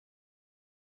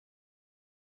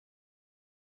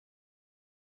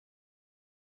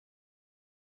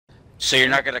So you're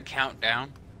not gonna count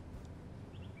down?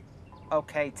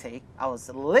 Okay, T. I was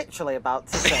literally about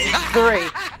to say 3.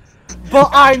 But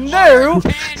I knew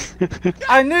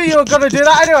you were gonna do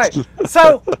that anyway.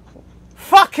 So,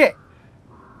 fuck it.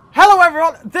 Hello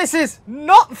everyone, this is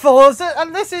not Forza,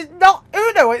 and this is not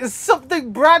Uno, it's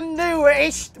something brand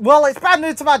new-ish. Well, it's brand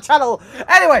new to my channel.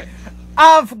 Anyway,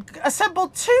 I've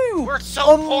assembled 2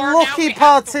 unlucky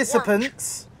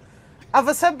participants. I've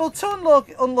assembled 2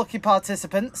 unlucky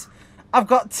participants. I've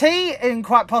got T in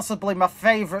quite possibly my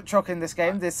favourite truck in this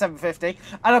game, this 750.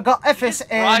 And I've got Effis in...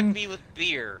 bribe me with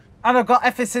beer. And I've got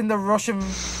Effis in the Russian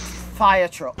fire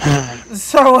truck.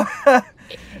 So...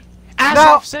 As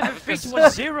now, of 750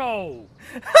 was 0.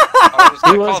 He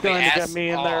was going to get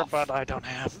me in there, but I don't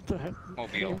have that.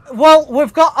 Mobile. Well,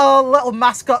 we've got our little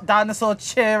mascot dinosaur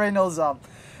cheering us on.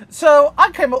 So,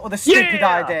 I came up with a stupid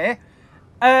idea.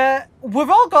 We've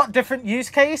all got different use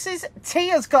cases. T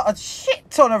has got a shit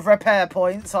ton of repair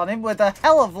points on him with a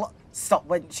hell of... Stop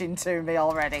winching to me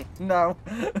already. No.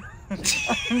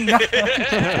 No.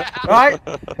 Right?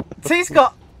 T's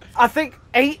got... I think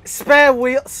 8 spare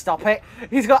wheels. Stop it.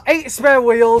 He's got 8 spare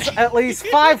wheels, at least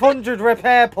 500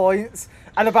 repair points,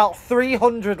 and about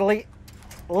 300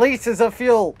 litres of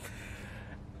fuel.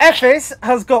 Effis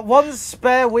has got 1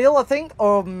 spare wheel, I think,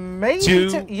 or maybe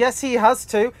 2. Yes, he has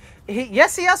 2.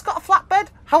 Yes, he has got a flatbed.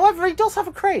 However, he does have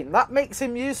a crane. That makes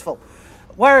him useful.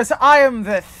 Whereas I am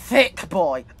the thick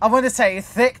boy. I'm going to say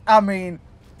thick, I mean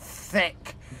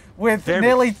thick. With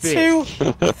nearly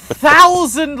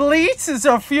 2,000 litres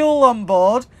of fuel on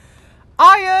board.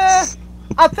 I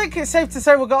think it's safe to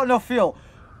say we've got enough fuel.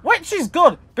 Which is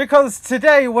good, because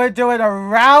today we're doing a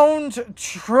round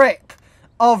trip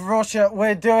of Russia.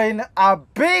 We're doing a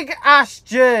big-ass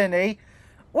journey,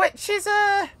 which is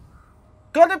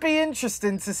gonna be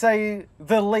interesting to say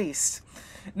the least.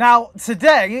 Now,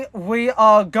 today we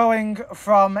are going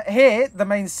from here, the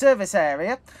main service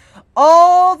area,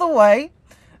 all the way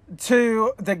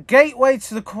to the gateway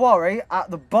to the quarry at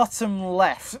the bottom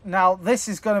left. Now, this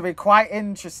is going to be quite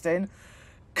interesting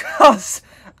because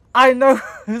I know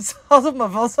some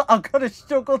of us are going to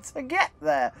struggle to get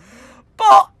there.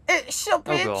 But it should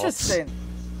be interesting.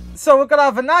 So we're going to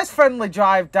have a nice friendly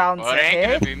drive down to here. It ain't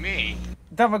going to be me.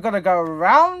 Then we're going to go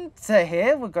around to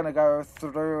here. We're going to go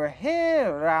through here,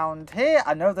 around here.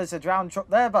 I know there's a drowned truck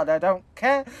there, but I don't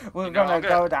care. We're going to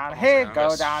go down here,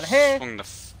 go down here.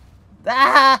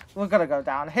 We're going to go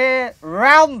down here,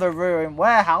 round the ruined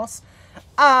warehouse,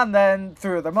 and then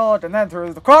through the mud, and then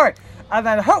through the quarry. And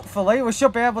then hopefully we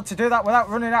should be able to do that without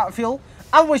running out of fuel.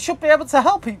 And we should be able to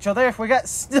help each other if we get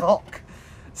stuck.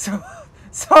 So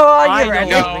are you ready?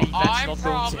 No, I'm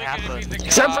probably going to be the guy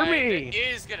Except for me. that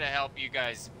is going to help you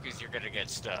guys because you're going to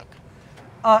get stuck.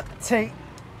 T,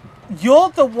 you're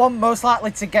the one most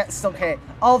likely to get stuck here.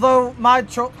 Although my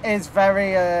truck is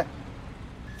very,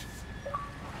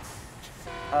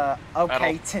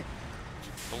 okay, T.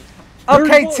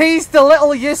 Okay, T's the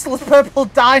little useless purple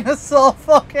dinosaur.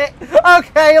 Fuck it.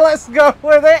 Okay, let's go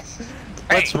with it.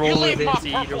 Let's roll with it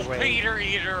either way. Peter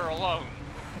Eater alone.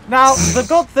 Now, the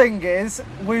good thing is,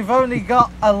 we've only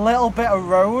got a little bit of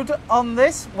road on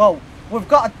this. Well, we've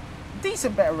got a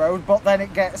decent bit of road, but then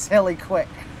it gets hilly quick.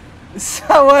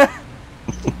 So,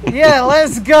 yeah,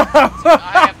 let's go.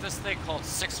 I have this thing called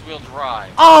 6-wheel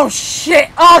drive. Oh, shit.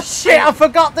 Oh, shit. I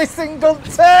forgot this thing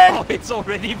doesn't turn. Oh, it's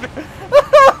already...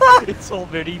 it's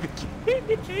already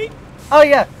beginning. Oh,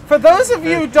 yeah. For those of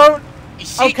you who don't... You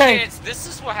see, kids, this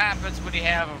is what happens when you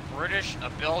have a British, a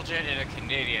Belgian, and a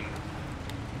Canadian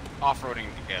off-roading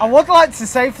together. I would like to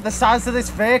say, for the size of this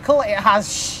vehicle, it has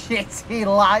shitty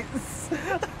lights.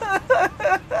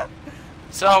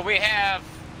 So we have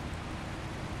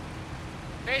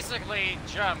basically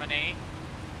Germany,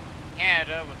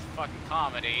 Canada with fucking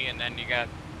comedy, and then you got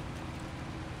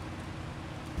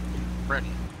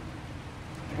Britain.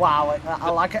 Wow, I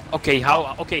like it. Okay,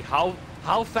 how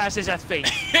fast is that thing?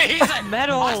 He's like,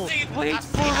 metal. Wait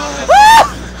for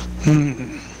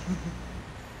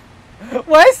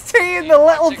Where's T in the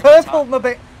little purple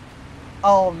bit?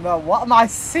 Oh no, what am I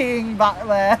seeing back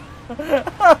there?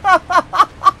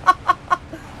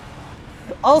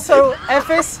 Also,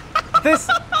 Effis, this...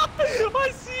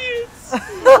 I see it!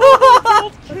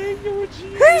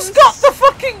 Who's got the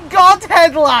fucking god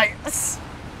headlights?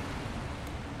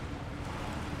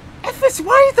 Effis,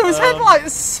 why are those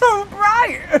headlights so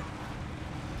bright?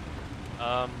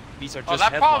 These are just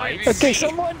headlights. Okay,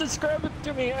 someone describe it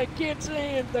to me. I can't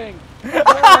say anything.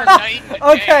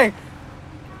 Okay.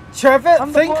 Trevor,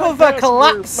 think of a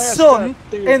collapsed sun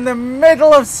in the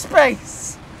middle of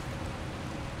space.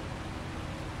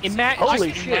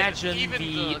 Holy shit. Imagine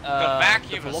the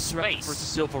vacuum of space. Versus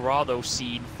Silverado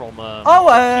scene from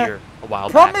Oh, here a while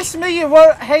promise back. me you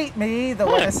won't hate me either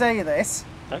when I say this.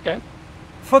 Okay.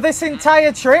 For this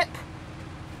entire trip,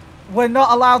 we're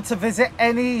not allowed to visit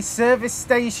any service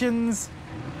stations,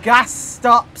 gas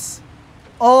stops,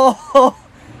 or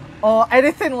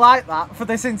anything like that for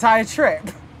this entire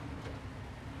trip.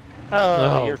 Oh,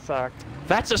 No. you're fucked.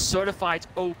 That's a certified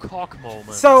cock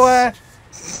moment. So,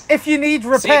 if you need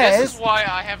repairs... See, this is why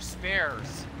I have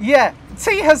spares. Yeah,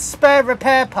 T has spare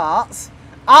repair parts.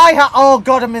 Oh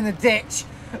god, I'm in a ditch.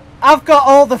 I've got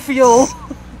all the fuel.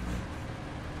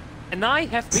 And I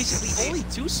have basically only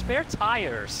 2 spare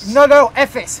tires. No,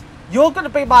 Effis. You're gonna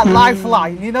be my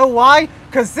lifeline. You know why?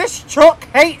 Because this truck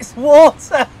hates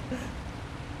water.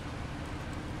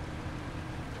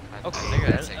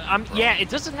 Okay, yeah, it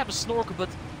doesn't have a snorkel, but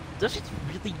does it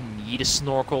really need a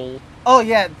snorkel? Oh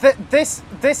yeah, this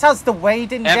has the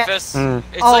wading jet. It's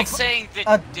like saying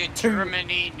that did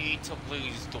Germany need to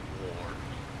lose the war?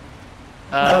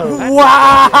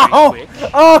 Wow!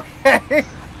 Okay.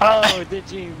 Oh,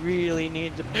 did you really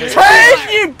need to pay? Turn,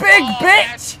 you big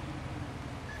bitch!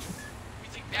 You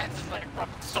think that's just like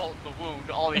rubbing salt in the wound?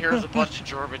 All you hear is a bunch of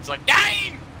Germans like,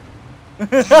 dying!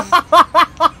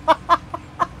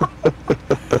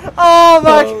 Oh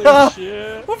my Holy god!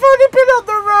 shit. We've only been on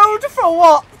the road for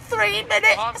what? 3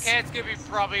 minutes? Tomcat's gonna be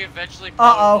probably eventually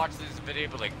watch this video,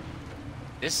 but like,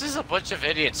 this is a bunch of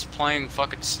idiots playing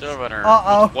fucking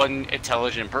Snowrunner with one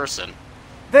intelligent person.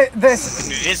 This.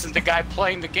 And it isn't the guy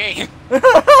playing the game.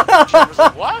 Trevor's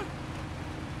like, what?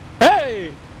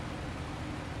 Hey!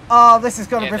 Oh, this is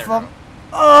gonna be there fun. we go.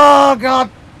 Oh god!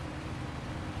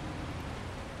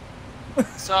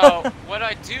 So, when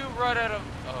I do run out of...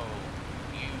 Oh,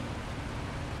 you...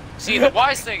 See, the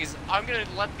wise thing is, I'm gonna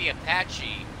let the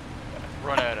Apache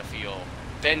run out of fuel,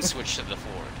 then switch to the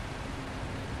Ford.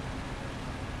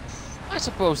 I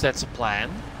suppose that's a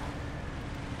plan.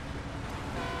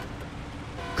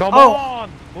 Come Oh.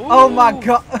 on! Move. Oh my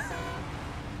god!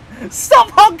 Stop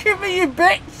honking me, you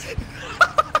bitch!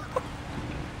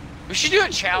 We should do a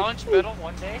challenge medal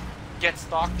one day. Get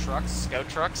stock trucks, scout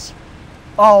trucks.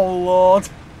 Oh lord.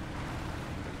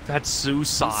 That's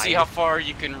suicide. See how far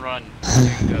you can run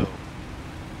and go.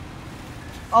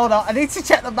 Hold on, I need to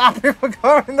check the map if we're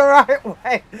going the right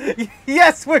way.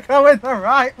 Yes, we're going the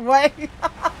right way.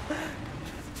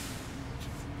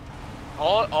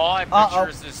 All I picture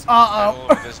is this fellow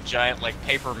with this giant like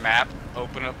paper map.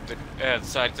 Open up the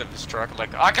sides of this truck,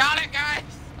 like, I got it, guys!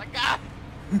 I got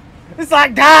it! It's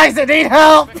like, guys, I need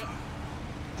help!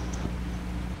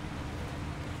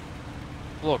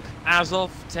 Look, as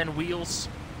of 10 wheels,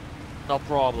 no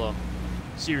problem.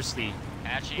 Seriously.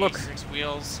 Apache, Look. 6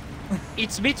 wheels.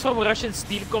 It's meat from Russian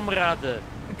steel, comrade.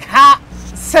 Cat,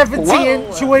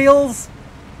 70-inch wheels,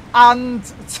 and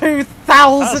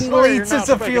 2,000 litres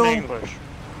of fuel. English.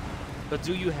 But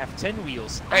do you have 10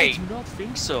 wheels? Hey. I do not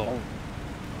think so.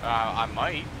 I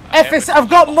might. Effis, I've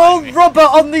got more rubber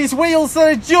on these wheels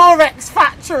than a Durex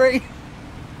factory.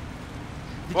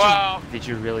 Did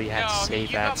you really have to say you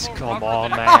that? got more Come rubber on,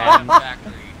 than a man.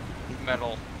 factory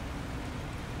metal.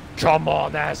 Come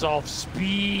on, as of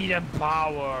speed and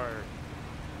power.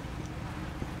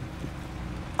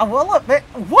 I will admit,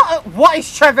 what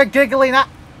is Trevor giggling at?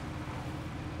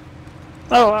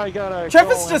 Oh, I gotta.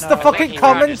 Trevor's just the fucking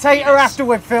commentator after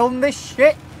we've filmed this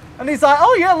shit. And he's like,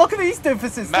 oh yeah, look at these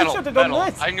doofuses. They should have done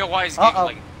this. I know why he's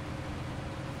giggling.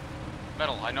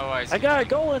 Metal, I know why he's giggling. I got it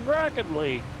going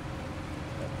rapidly.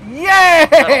 Yay!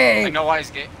 Metal, I know why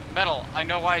he's Metal, I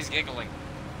know why he's giggling.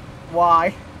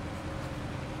 Why?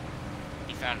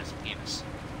 He found his penis.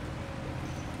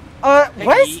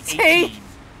 Where's T?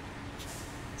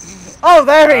 Oh,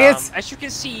 there he is. As you can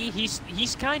see,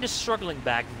 he's kind of struggling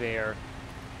back there.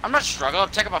 I'm not struggling, I'm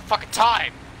taking my fucking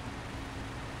time.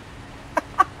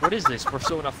 What is this,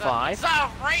 Persona 5? It's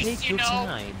not a race, Take you your know.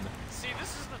 time. See, this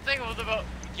is the thing about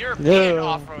European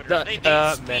off-roaders. They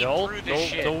speed Metal, through this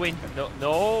shit. no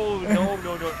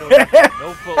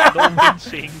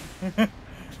winching.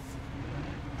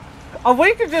 Oh,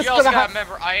 we could just You also gotta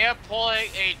remember, I am pulling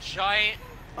a giant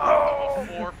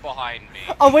Ford behind me.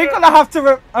 Are we gonna have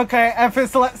to? Okay,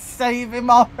 Effis, let's save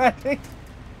him already.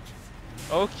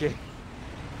 Okay.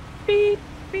 Beep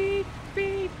beep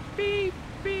beep beep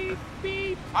beep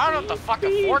beep. I don't know what the fuck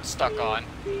a Ford's stuck on.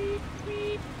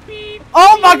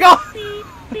 Oh my god!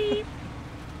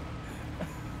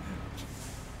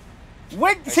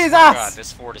 Winch his ass! God,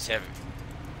 this Ford is heavy.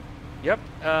 Yep.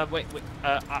 Wait.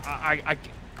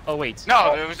 Oh wait.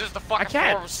 No, it was just the fucking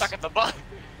can't. Ford was stuck at the butt.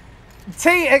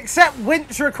 T, accept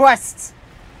winch requests.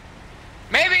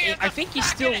 Maybe it's I think he's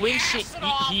still winching.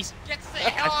 He's. Get the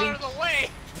hell out of the way!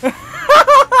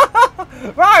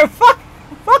 Right, fuck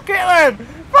it then!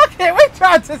 Fuck it, we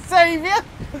tried to save you!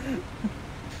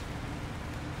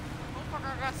 Motherfucker,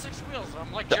 I got 6 wheels.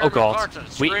 I'm like Oh Jeremy god. Clarkson,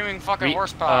 screaming fucking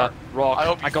horsepower. Rock. I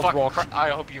hope you got Rock.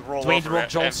 I hope you roll Dwayne over The Rock it,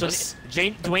 Johnson. Memphis.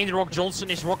 Dwayne The Rock Johnson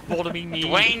is rock bottoming me.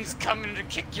 Dwayne's coming to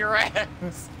kick your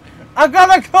ass. I'm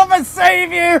gonna come and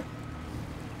save you!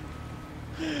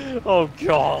 Oh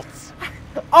god.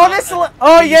 Honestly,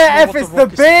 oh yeah, F is the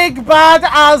big bad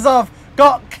Azov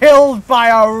got killed by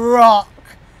a rock.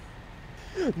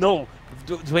 No,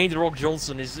 Dwayne The Rock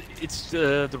Johnson is. It's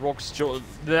The Rock's.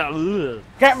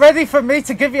 Get ready for me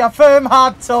to give you a firm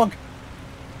hard tug.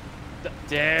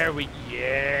 There we.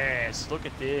 Yes, look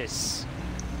at this.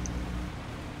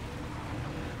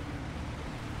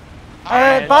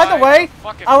 By the way,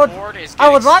 I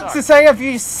would like to say I've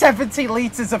used 70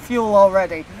 litres of fuel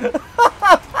already.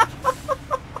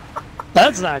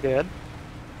 That's not good.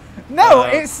 No,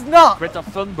 it's not. Greta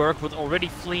Thunberg would already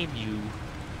flame you.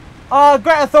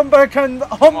 Greta Thunberg can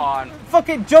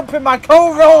fucking jump in my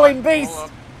co-rolling beast.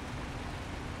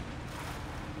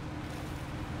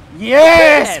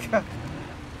 Yes!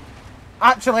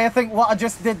 Actually, I think what I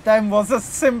just did then was a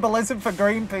symbolism for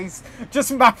Greenpeace.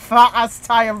 Just my fat ass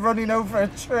tyre running over a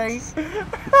tree.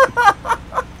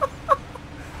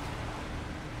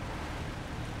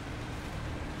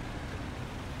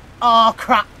 Oh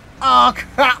crap! Oh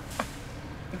crap!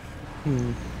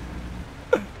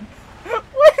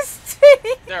 Where's T?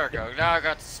 There we go. Now I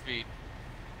got the speed.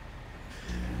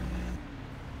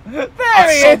 There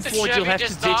he At some is! point you'll have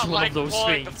to ditch one of those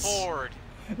things.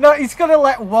 No, he's gonna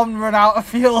let one run out of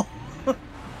fuel.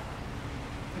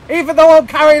 Even though I'm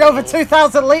carrying over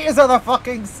 2,000 litres of the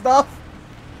fucking stuff.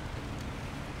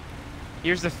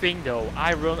 Here's the thing though,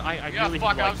 I really need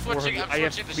like 400, I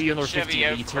have 350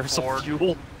 litres of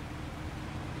fuel.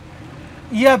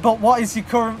 Yeah, but what is your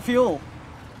current fuel?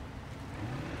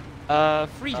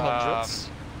 300.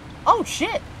 Oh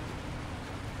shit!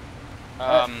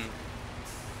 I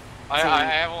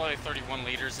have only 31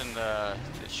 liters in the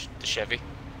Chevy.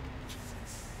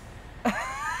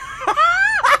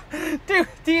 Dude,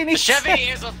 do you need the Chevy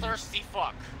is a thirsty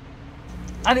fuck.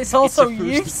 And it's also it's a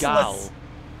useless. Gal.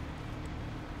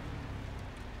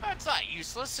 It's not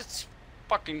useless, it's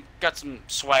fucking got some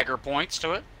swagger points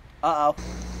to it. Uh-oh.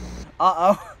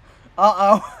 Uh-oh.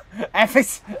 Uh-oh. F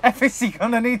is he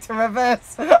gonna need to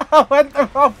reverse? I went the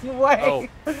wrong way.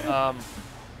 Oh,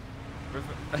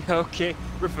 okay,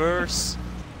 reverse.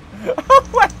 I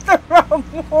went the wrong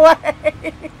way.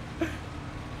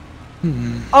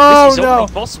 Oh, this is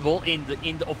only possible in the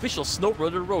official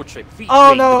Snowrunner road trip featuring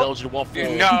the Belgian waffle,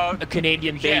 a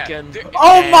Canadian bacon.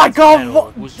 Oh my god!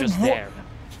 What was just there?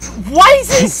 Why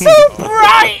is it so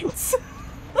bright?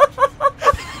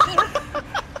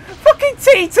 Fucking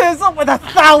T turns up with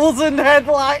 1,000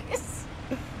 headlights.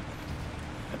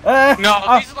 No, these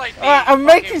are like I'm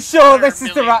making sure this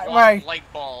is the right way. Light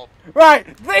bulb.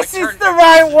 Right, this is the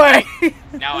right way.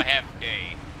 Now I have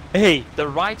a. Hey, the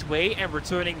right way and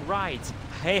returning right.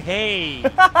 Hey, hey.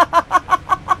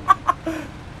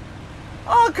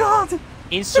 Oh god.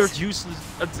 Insert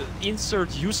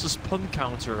useless pun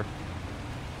counter.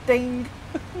 Ding.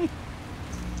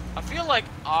 I feel like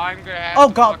I'm gonna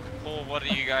have to pull one of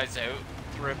you guys out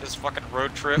through this fucking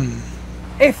road trip.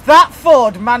 If that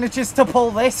Ford manages to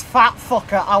pull this fat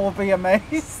fucker, I will be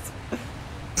amazed.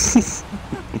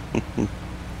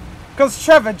 Because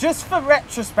Trevor, just for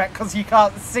retrospect, because you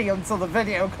can't see until the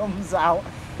video comes out.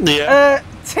 Yeah.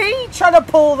 T trying to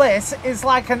pull this is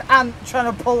like an ant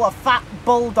trying to pull a fat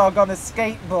bulldog on a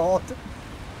skateboard.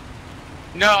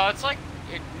 No, it's like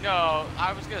no.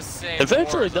 I was gonna say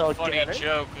eventually they'll a funny get it.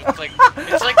 joke. It's like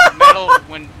metal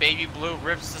when Baby Blue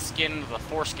rips the skin of the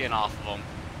foreskin off of him.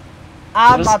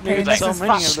 And my penis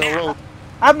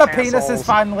is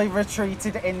finally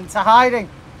retreated into hiding.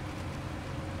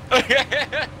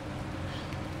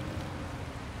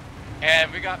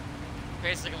 And we got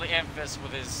basically Memphis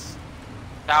with his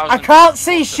 1,000. I can't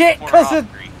see shit because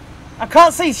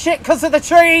of the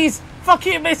trees. Fuck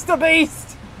you, Mr.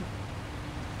 Beast.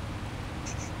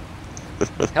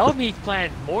 Help me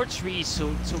plant more trees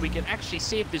so we can actually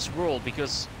save this world,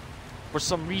 because for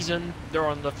some reason there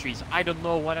are enough trees. I don't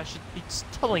know what I should be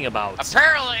telling about.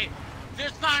 Apparently,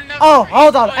 there's not enough. Oh, trees,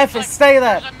 hold on, Effis, stay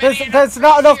there. There's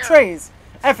not enough trees.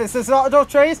 Effis, there's not enough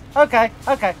trees. Okay.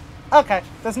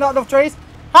 There's not enough trees.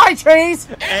 Hi, trees.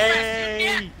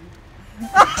 Hey.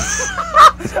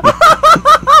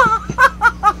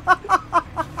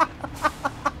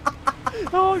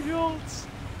 Oh god. Move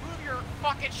your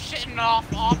fucking shitting off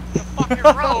the fucking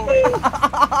road.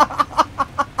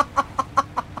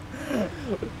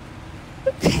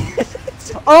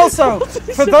 Also,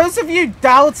 for those of you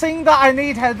doubting that I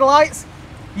need headlights,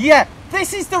 yeah,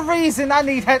 this is the reason I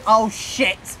need oh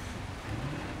shit.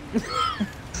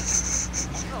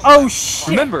 Oh shit.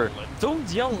 Remember,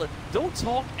 don't yell, don't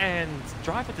talk and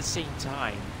drive at the same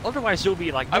time. Otherwise you'll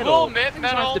be like, I will admit,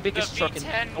 drive the biggest truck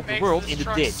of the world in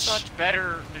the ditch. Such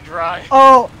better to drive.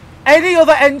 Oh, any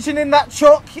other engine in that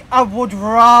truck, I would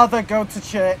rather go to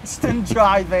church than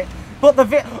drive it. But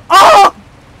the oh!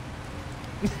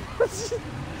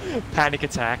 Panic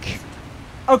attack.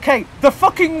 Okay, the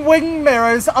fucking wing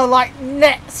mirrors are like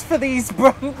nets for these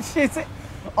branches.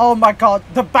 Oh my god,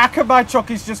 the back of my truck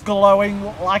is just glowing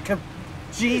like a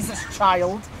Jesus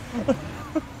child.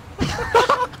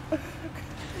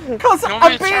 Because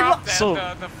I'm being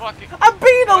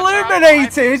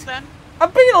illuminated.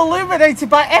 I'm being illuminated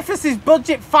by Ephesus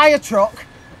budget fire truck,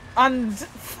 and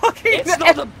fucking. It's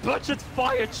not a budget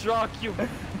fire truck, you.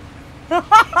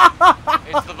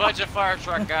 It's the budget fire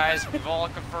truck, guys. We've all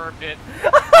confirmed it.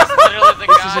 It's literally the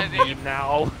guy that you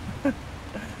now.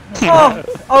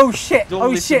 Oh shit! Don't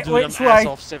oh shit! To Which them, way?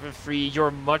 Off 7-3,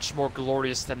 you're much more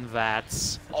glorious than that.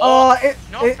 It's it's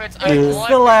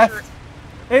the left.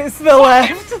 It's the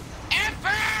left.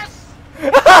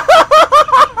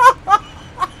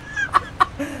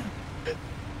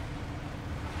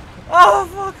 Oh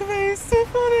fuck me! He's too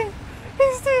funny.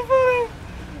 He's too funny.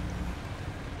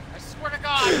 I swear to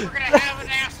God, we're gonna have an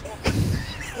asshole.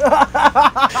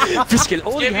 This can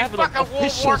only happen on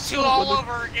official World War II all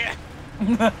over again.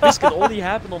 This can only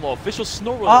happen on the official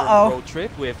Snowrunner road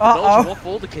trip with the Belgian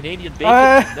waffle, the Canadian bacon,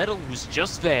 and metal who's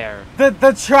just there.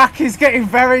 The track is getting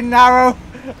very narrow.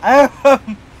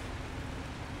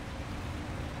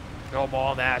 Come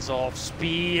on, ass off.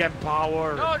 Speed and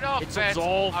power. No, it's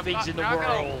all things in the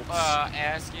world.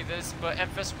 Ask you this, but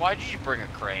FS, why did you bring a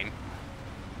crane?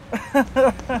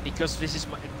 Because this is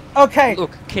my... Okay.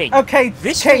 Look, King. Okay,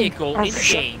 this King. vehicle in the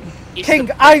game is King,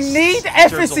 the I need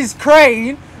Ephesus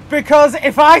crane because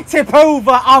if I tip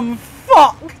over, I'm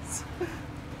fucked.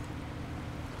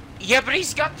 Yeah, but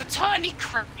he's got the tiny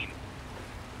crane.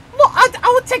 Well,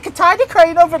 I would take a tiny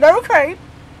crane over no crane.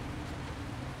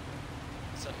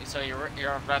 So you're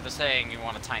rather saying you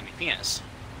want a tiny penis?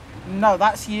 No,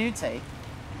 that's you, T.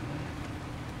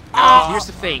 Here's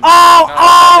the thing.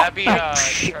 That'd be,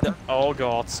 oh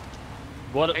god.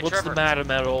 What's the matter,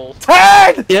 Metal?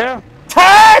 Turn! Yeah.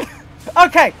 Turn!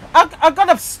 Okay, I've got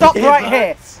to stop right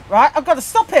here. Right? I've got to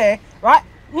stop here. Right?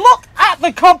 Look at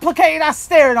the complicated ass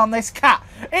steering on this cat.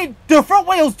 The front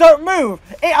wheels don't move.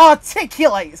 It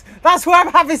articulates. That's why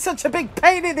I'm having such a big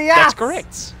pain in the ass. That's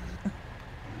correct.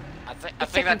 I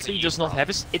think that's it does not have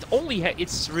it.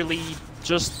 It's really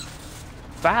just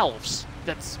valves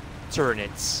that turn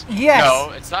it. Yes. No,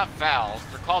 it's not valves.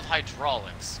 They're called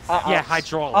hydraulics. Yeah,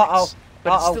 hydraulics.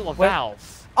 But it's still a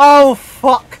valve. Oh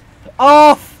fuck!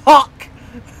 Oh fuck!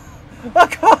 I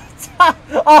can't.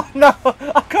 Oh no!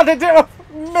 I gotta do a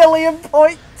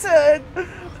 1,000,000-point turn.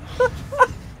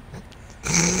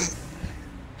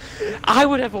 I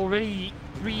would have already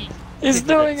He's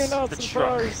doing it, the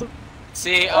truck.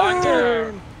 See,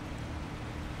 Are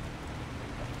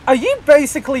you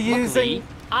basically using?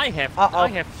 I have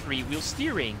 3-wheel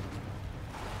steering.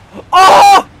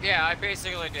 Oh! Yeah, I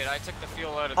basically did. I took the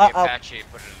fuel out of the Apache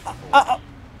and put it in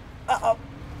the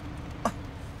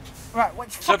Right,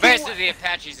 which So basically the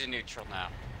Apache's in neutral now.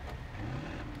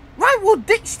 Right, we'll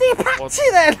ditch the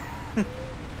Apache then!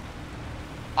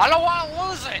 I don't want to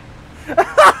lose it!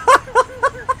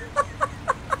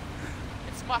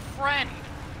 It's my friend!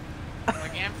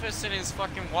 Like Amphis and his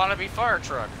fucking wannabe fire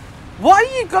truck. What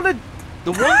are you gonna...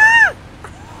 The one...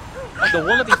 The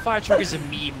wannabe fire truck is a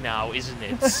meme now, isn't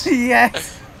it?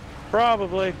 Yes.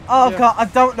 Probably. Oh god, I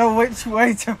don't know which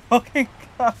way to fucking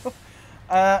go.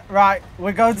 Right,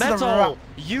 we're going to Metal, the right.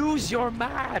 Use your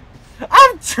map!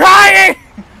 I'm trying!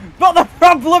 But the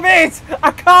problem is,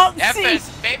 I can't see.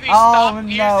 Maybe stop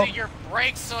using your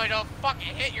brakes so I don't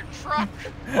fucking hit your truck.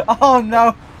 Oh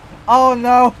no. Oh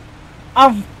no.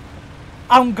 I'm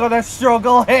gonna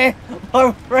struggle here.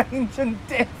 Low range and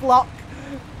diff lock.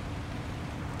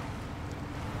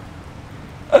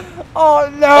 Oh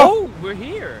no. Oh, we're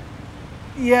here.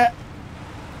 Yeah.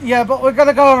 Yeah, but we're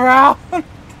gonna go around.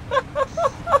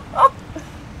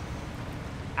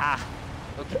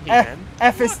 Okay then.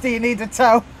 FSD need a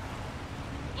tow.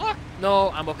 Look.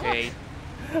 No, I'm okay.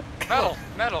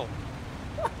 Metal.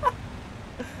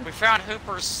 We found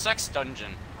Hooper's sex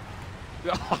dungeon.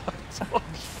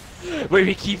 Where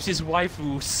he keeps his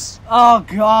waifus. Oh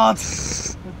god.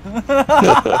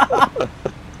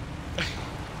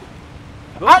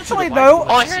 Actually, no.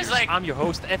 Oh, he's like... I'm your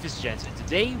host, FSGents, and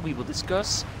today we will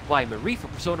discuss why Marie for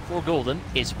Persona 4 Golden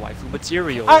is waifu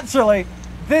material. Actually,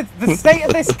 the state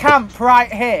of this camp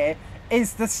right here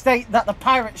is the state that the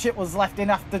pirate ship was left in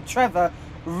after Trevor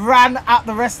ran at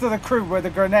the rest of the crew with a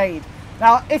grenade.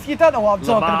 Now, if you don't know what I'm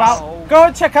talking about, go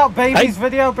and check out Baby's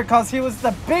video because he was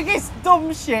the biggest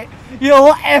dumb shit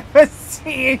you'll ever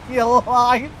see in your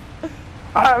life.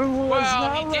 I was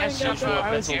Well, he did Shut jump up,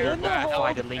 up Mental. into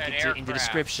Find a link in the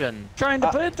description. trying to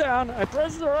put it down. I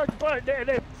pressed the wrong button and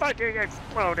it fucking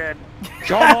exploded.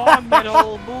 Come on,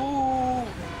 Metal, move!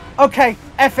 Okay,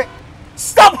 F it.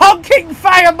 Stop honking,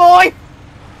 Fireboy!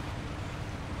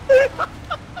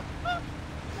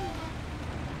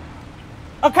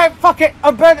 Okay, fuck it.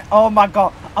 I'm burning. Oh my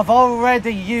god, I've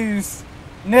already used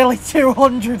nearly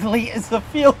 200 litres of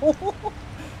fuel.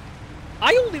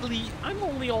 I'm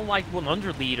only on like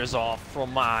 100 liters off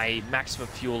from my maximum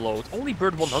fuel load. Only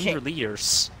burned 100 Shit.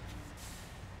 liters.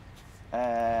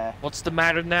 What's the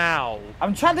matter now?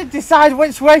 I'm trying to decide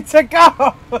which way to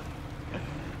go.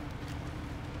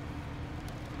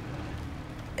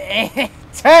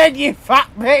 Turn, you fat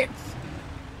bitch.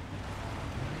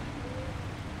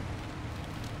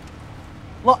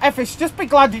 Look, Effish, just be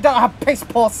glad you don't have piss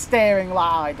poor steering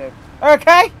like I do.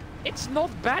 Okay? It's not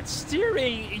bad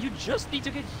steering. You just need to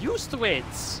get used to it.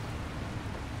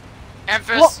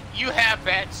 Emphas, you have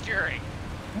bad steering.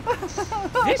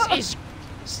 This is...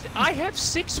 I have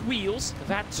 6 wheels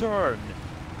that turn.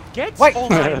 Get Wait. on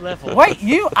my level. Wait,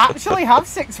 you actually have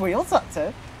 6 wheels, that's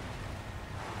it?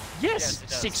 Yes, Yes, it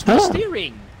does. 6 wheel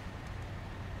steering.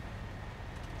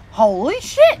 Holy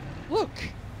shit! Look.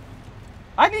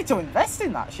 I need to invest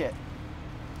in that shit.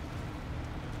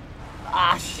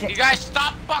 Ah, You shit. guys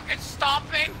stop fucking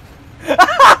stopping!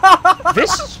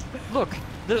 This... Look.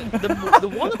 The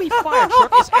wannabe fire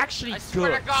truck is actually I swear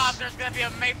good. to God, there's gonna be a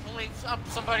maple leaf up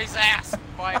somebody's ass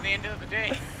by the end of the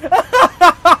day.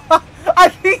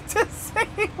 I need to see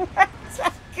where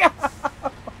to go.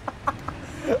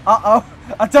 Uh-oh.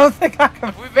 I don't think I can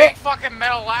If we fit. make fucking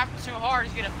Metal laugh too hard,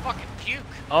 he's gonna fucking puke.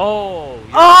 Oh.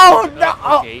 Oh,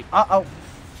 no. Okay. Uh-oh.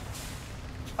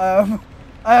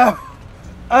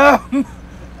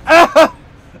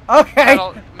 Okay.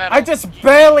 Metal, I just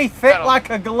barely fit Metal, like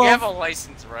a You have glove. a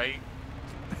license, right?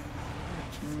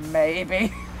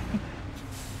 Maybe.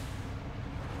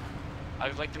 I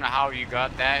would like to know how you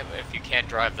got that if you can't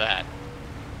drive that.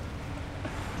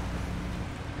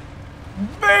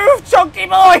 Move, chunky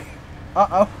boy!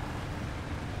 Uh-oh.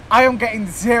 I am getting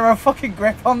zero fucking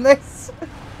grip on this.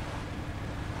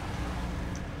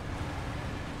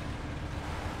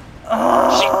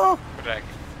 Oh. What the heck?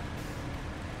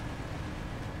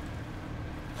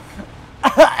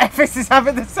 Effish is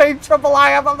having the same trouble I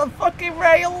have on the fucking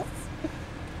rails.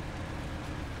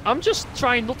 I'm just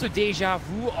trying not to deja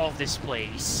vu of this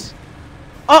place.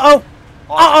 Uh-oh.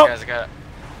 Oh, Uh-oh. you guys got...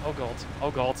 Oh god,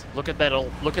 oh god, look at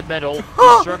Metal, look at Metal,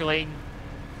 he's struggling.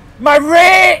 My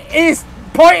rear is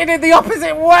pointing in the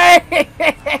opposite way.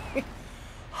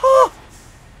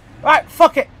 Right,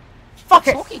 fuck it. Fuck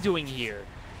it. What's Hockey doing here?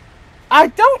 I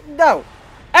don't know.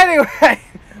 Anyway,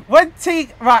 when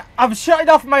right, I'm shutting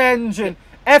off my engine.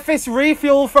 Effish,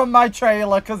 refuel from my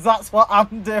trailer, because that's what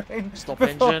I'm doing. Stop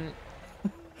before- engine.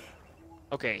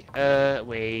 Okay,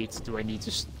 wait, do I need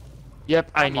to...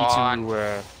 Yep, I Come need on.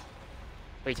 to,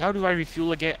 Wait, how do I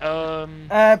refuel again?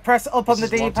 Press up on the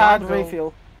This is one D-pad, time, bro.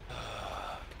 refuel.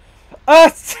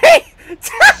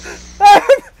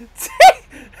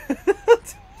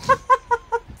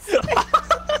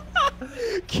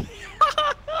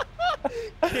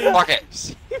 Fuck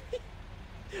it.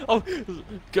 Oh,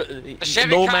 The Chevy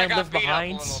no kinda man got left beat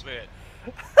behind. up a little bit.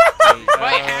 Okay,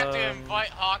 Might have to invite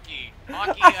Hockey.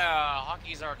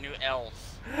 Hockey's our new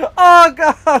elf. Oh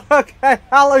god, okay,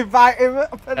 I'll invite him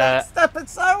for next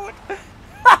episode.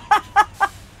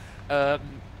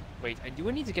 Wait, I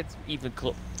do need to get even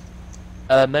close.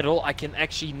 Metal, I can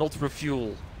actually not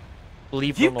refuel.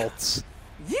 Believe it or not.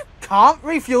 You can't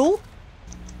refuel.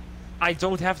 I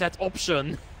don't have that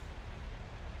option.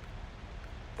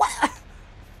 What?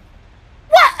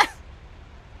 What?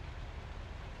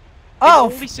 Oh,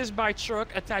 It only says by truck,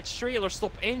 attach trailer,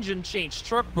 stop engine, change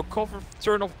truck, recover,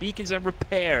 turn off beacons, and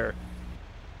repair.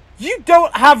 you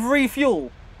don't have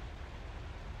refuel.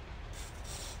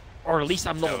 Or at least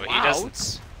I'm not No, he allowed.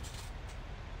 doesn't.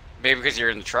 Maybe because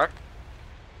you're in the truck?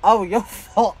 Oh, you're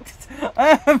fucked.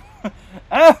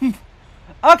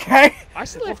 Okay. I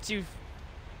still have to...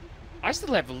 I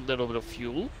still have a little bit of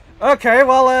fuel. Okay,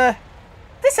 well,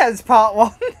 this ends part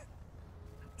 1.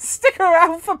 Stick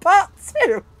around for part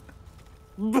 2.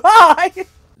 Bye.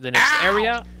 The next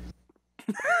area...